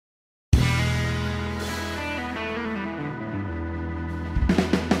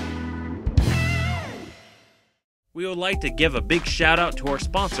We would like to give a big shout out to our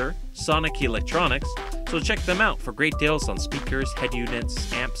sponsor, Sonic Electronics, so check them out for great deals on speakers, head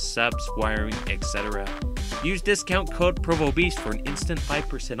units, amps, subs, wiring, etc. Use discount code ProvoBeast for an instant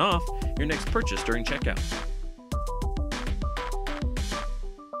 5% off your next purchase during checkout.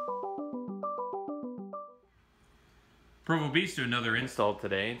 ProvoBeast do another install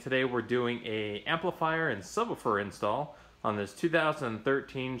today. Today we're doing a amplifier and subwoofer install on this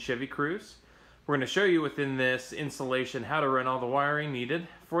 2013 Chevy Cruz. We're going to show you within this installation how to run all the wiring needed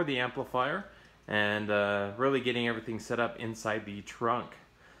for the amplifier and really getting everything set up inside the trunk.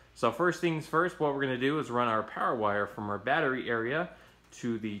 So first things first, what we're going to do is run our power wire from our battery area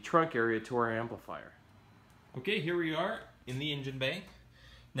to the trunk area to our amplifier. Okay, here we are in the engine bay.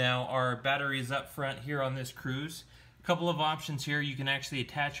 Now our battery is up front here on this Cruze. A couple of options here. You can actually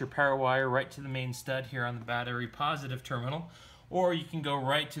attach your power wire right to the main stud here on the battery positive terminal, or you can go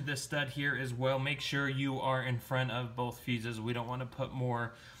right to this stud here as well. Make sure you are in front of both fuses. We don't want to put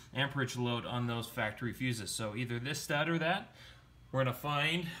more amperage load on those factory fuses. So either this stud or that. We're going to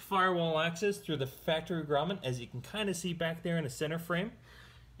find firewall access through the factory grommet, as you can kind of see back there in the center frame.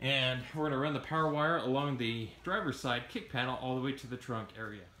 And we're going to run the power wire along the driver's side kick panel all the way to the trunk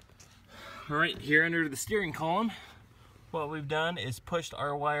area. Alright, here under the steering column, what we've done is pushed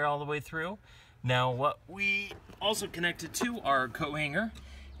our wire all the way through. Now what we also connected to our coat hanger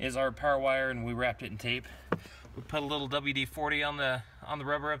is our power wire, and we wrapped it in tape. We put a little WD-40 on the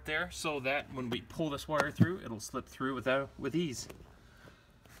rubber up there so that when we pull this wire through, it'll slip through with ease.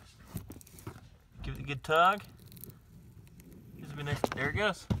 Give it a good tug. There it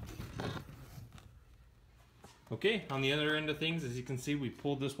goes. Okay, on the other end of things, as you can see, we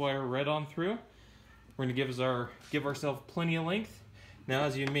pulled this wire right on through. We're going to give ourselves plenty of length. Now,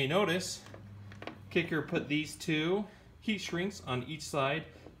 as you may notice, Kicker put these two heat shrinks on each side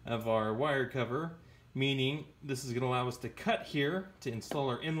of our wire cover, meaning this is going to allow us to cut here to install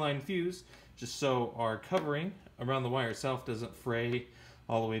our inline fuse, just so our covering around the wire itself doesn't fray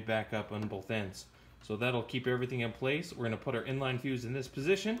all the way back up on both ends. So that'll keep everything in place. We're going to put our inline fuse in this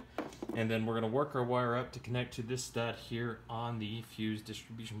position, and then we're going to work our wire up to connect to this stud here on the fuse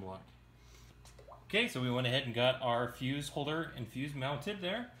distribution block. Okay, so we went ahead and got our fuse holder and fuse mounted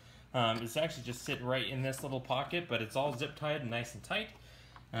there. It's actually just sitting right in this little pocket, but it's all zip tied and nice and tight.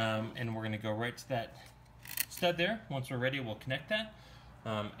 And we're going to go right to that stud there. Once we're ready, we'll connect that.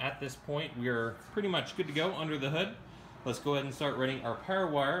 At this point, we're pretty much good to go under the hood. Let's go ahead and start running our power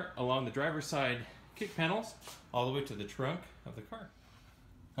wire along the driver's side kick panels all the way to the trunk of the car.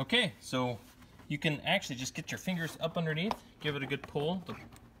 Okay, so you can actually just get your fingers up underneath, give it a good pull to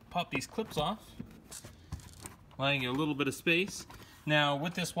pop these clips off, allowing you a little bit of space. Now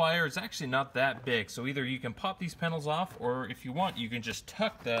with this wire, it's actually not that big, so either you can pop these panels off, or if you want, you can just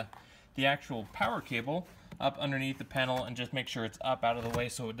tuck the actual power cable up underneath the panel and just make sure it's up out of the way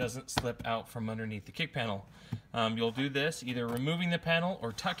so it doesn't slip out from underneath the kick panel. You'll do this either removing the panel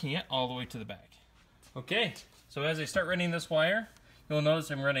or tucking it all the way to the back. Okay, so as I start running this wire, you'll notice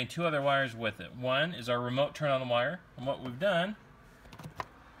I'm running two other wires with it. One is our remote turn on wire, and what we've done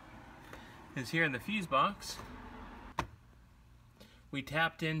is here in the fuse box, we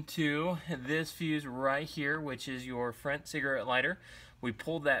tapped into this fuse right here, which is your front cigarette lighter. We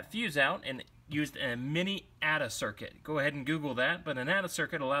pulled that fuse out and used a mini ATA circuit. Go ahead and Google that, but an ATA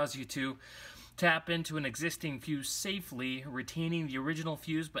circuit allows you to tap into an existing fuse safely, retaining the original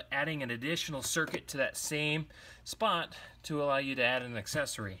fuse, but adding an additional circuit to that same spot to allow you to add an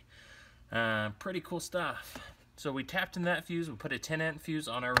accessory. Pretty cool stuff. So we tapped in that fuse, we put a 10-amp fuse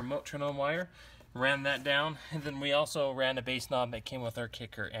on our remote turn-on wire, ran that down, and then we also ran a bass knob that came with our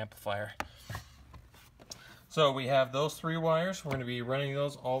Kicker amplifier. So we have those three wires. We're going to be running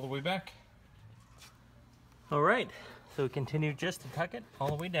those all the way back. Alright, so we continue just to tuck it all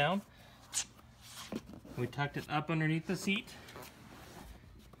the way down. We tucked it up underneath the seat,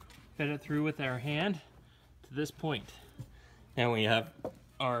 fed it through with our hand to this point. Now we have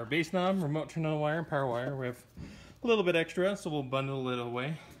our bass knob, remote turn-on wire, and power wire. We have a little bit extra, so we'll bundle it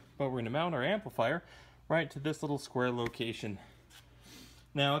away. But we're going to mount our amplifier right to this little square location.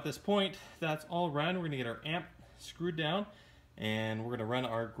 Now at this point, that's all run. We're going to get our amp screwed down, and we're going to run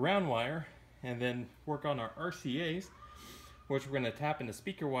our ground wire and then work on our RCAs, which we're going to tap into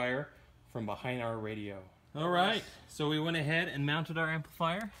speaker wire from behind our radio. Alright, so we went ahead and mounted our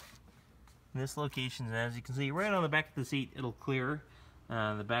amplifier in this location, and as you can see right on the back of the seat, it'll clear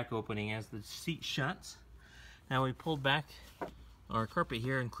the back opening as the seat shuts. Now we pulled back our carpet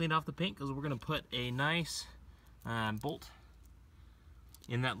here and cleaned off the paint because we're going to put a nice bolt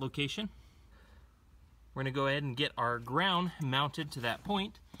in that location. We're going to go ahead and get our ground mounted to that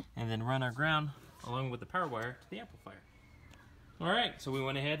point and then run our ground along with the power wire to the amplifier. Alright, so we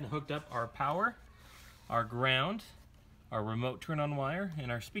went ahead and hooked up our power, our ground, our remote turn on wire,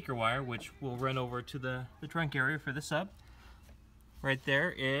 and our speaker wire, which will run over to the trunk area for the sub. Right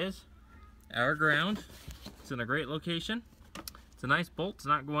there is our ground. It's in a great location. It's a nice bolt, it's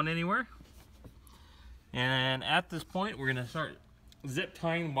not going anywhere. And at this point, we're going to start zip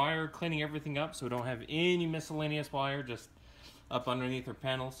tying wire, cleaning everything up so we don't have any miscellaneous wire just up underneath our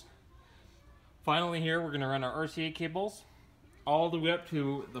panels. Finally here, we're going to run our RCA cables all the way up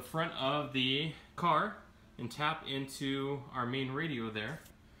to the front of the car and tap into our main radio there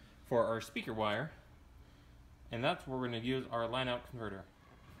for our speaker wire. And that's where we're going to use our line out converter.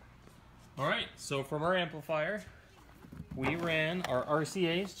 Alright, so from our amplifier, we ran our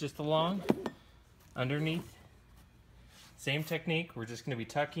RCAs just along underneath. Same technique, we're just going to be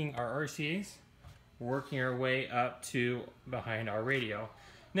tucking our RCAs, working our way up to behind our radio.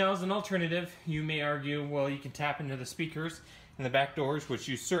 Now, as an alternative, you may argue, well, you can tap into the speakers and the back doors, which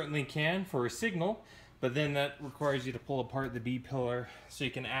you certainly can for a signal, but then that requires you to pull apart the B pillar so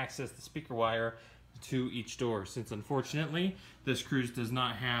you can access the speaker wire to each door, since unfortunately this Cruze does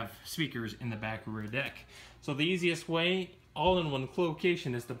not have speakers in the back rear deck. So the easiest way, all in one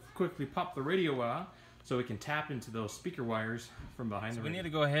location, is to quickly pop the radio out so we can tap into those speaker wires from behind the radio. We need to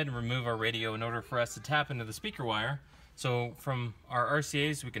go ahead and remove our radio in order for us to tap into the speaker wire. So from our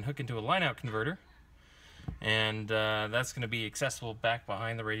RCAs, we can hook into a line out converter, and that's going to be accessible back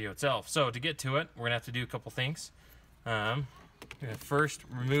behind the radio itself. So to get to it, we're going to have to do a couple things. We're going to first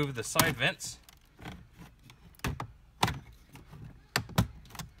remove the side vents.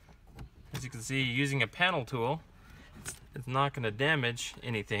 As you can see, using a panel tool, it's not going to damage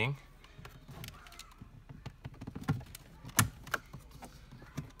anything.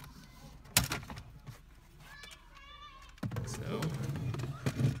 So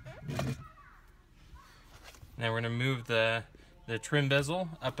now we're going to move the trim bezel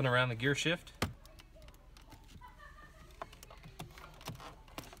up and around the gear shift.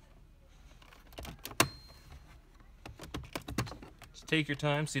 Just take your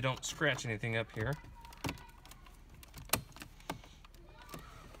time so you don't scratch anything up here.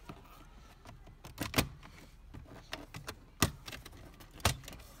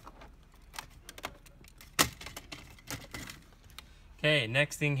 Okay,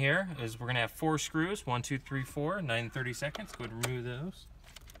 next thing here is we're going to have 4 screws, 1, 2, 3, 4, 9/32. Go ahead and remove those.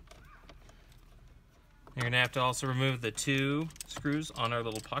 You're going to have to also remove the 2 screws on our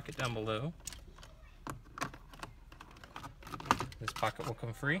little pocket down below. This pocket will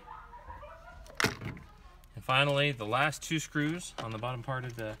come free. And finally, the last 2 screws on the bottom part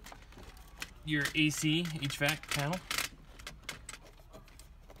of your AC HVAC panel.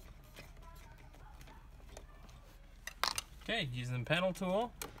 Okay, using the panel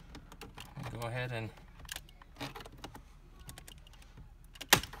tool, go ahead and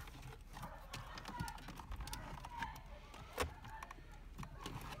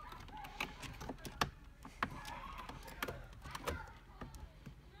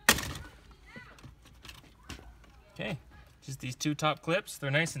okay, just these 2 top clips.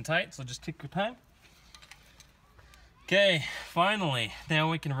 They're nice and tight, so just take your time. Okay, finally,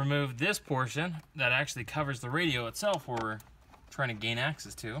 now we can remove this portion that actually covers the radio itself where we're trying to gain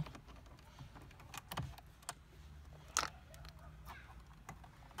access to.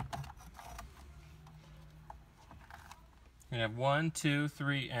 We're gonna have 1, 2,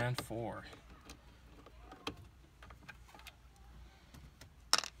 3, and 4.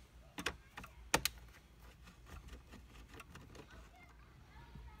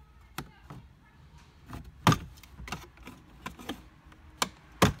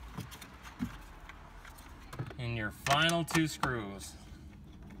 And your final 2 screws.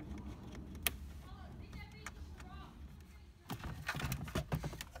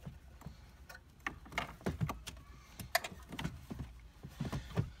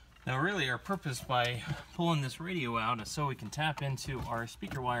 Now really our purpose by pulling this radio out is so we can tap into our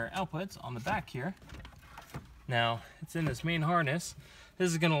speaker wire outputs on the back here. Now it's in this main harness.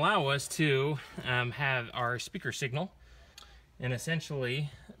 This is going to allow us to have our speaker signal and essentially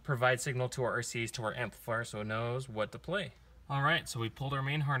provide signal to our RCAs to our amplifier so it knows what to play. Alright, so we pulled our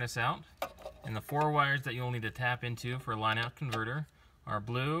main harness out, and the 4 wires that you'll need to tap into for a line out converter are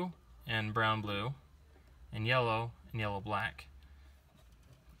blue and brown blue, and yellow black.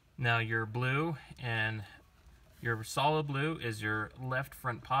 Now your blue and your solid blue is your left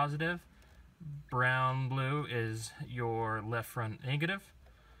front positive, brown blue is your left front negative,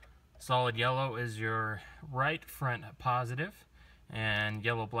 solid yellow is your right front positive, and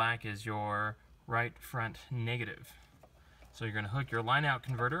yellow black is your right front negative. So you're going to hook your line out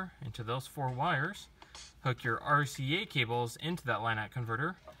converter into those 4 wires, hook your RCA cables into that line out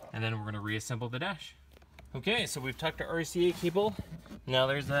converter, and then we're going to reassemble the dash. Okay, so we've tucked our RCA cable. Now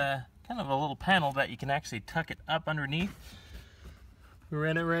there's a kind of a little panel that you can actually tuck it up underneath. We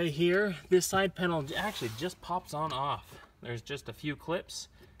ran it right here. This side panel actually just pops on off. There's just a few clips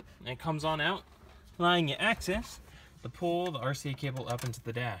and it comes on out, allowing you access to pull the RCA cable up into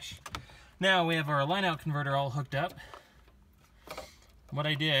the dash. Now we have our line out converter all hooked up. What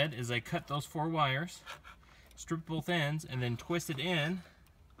I did is I cut those 4 wires, stripped both ends, and then twisted in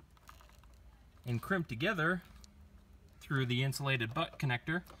and crimped together through the insulated butt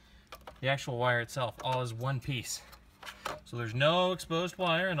connector. The actual wire itself all is one piece. So there's no exposed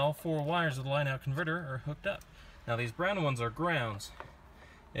wire, and all 4 wires of the line out converter are hooked up. Now these brown ones are grounds.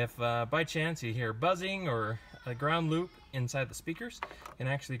 If by chance you hear buzzing or a ground loop inside the speakers, you can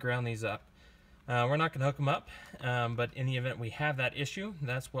actually ground these up. We're not going to hook them up, but in the event we have that issue,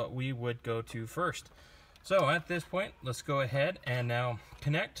 that's what we would go to first. So at this point, let's go ahead and now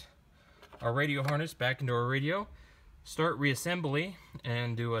connect our radio harness back into our radio, start reassembly,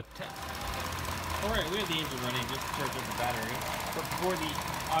 and do a test. Alright, we have the engine running just to charge up the battery. But before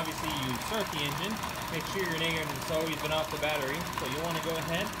obviously you start the engine, make sure your negative has always been off the battery. So you want to go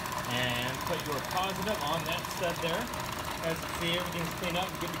ahead and put your positive on that stud there. As you can see, everything's cleaned up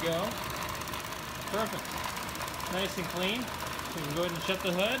and good to go. Perfect. Nice and clean. So we can go ahead and shut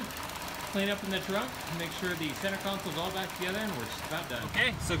the hood, clean up in the trunk, make sure the center console's all back together, and we're just about done.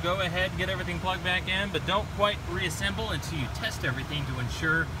 Okay, so go ahead and get everything plugged back in, but don't quite reassemble until you test everything to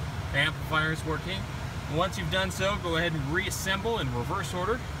ensure the amplifier is working. Once you've done so, go ahead and reassemble in reverse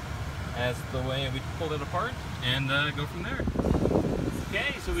order as the way we pulled it apart, and go from there.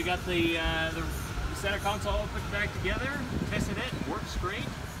 Okay, so we got the center console all put back together, tested it, it works great.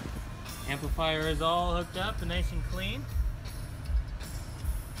 Amplifier is all hooked up and nice and clean.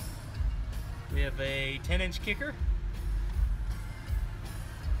 We have a 10-inch kicker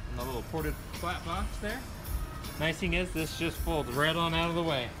and a little ported flat box there. Nice thing is this just folds right on out of the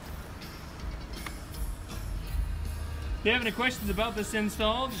way. If you have any questions about this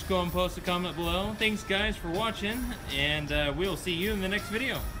install, just go and post a comment below. Thanks guys for watching, and we'll see you in the next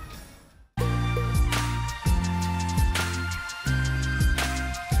video.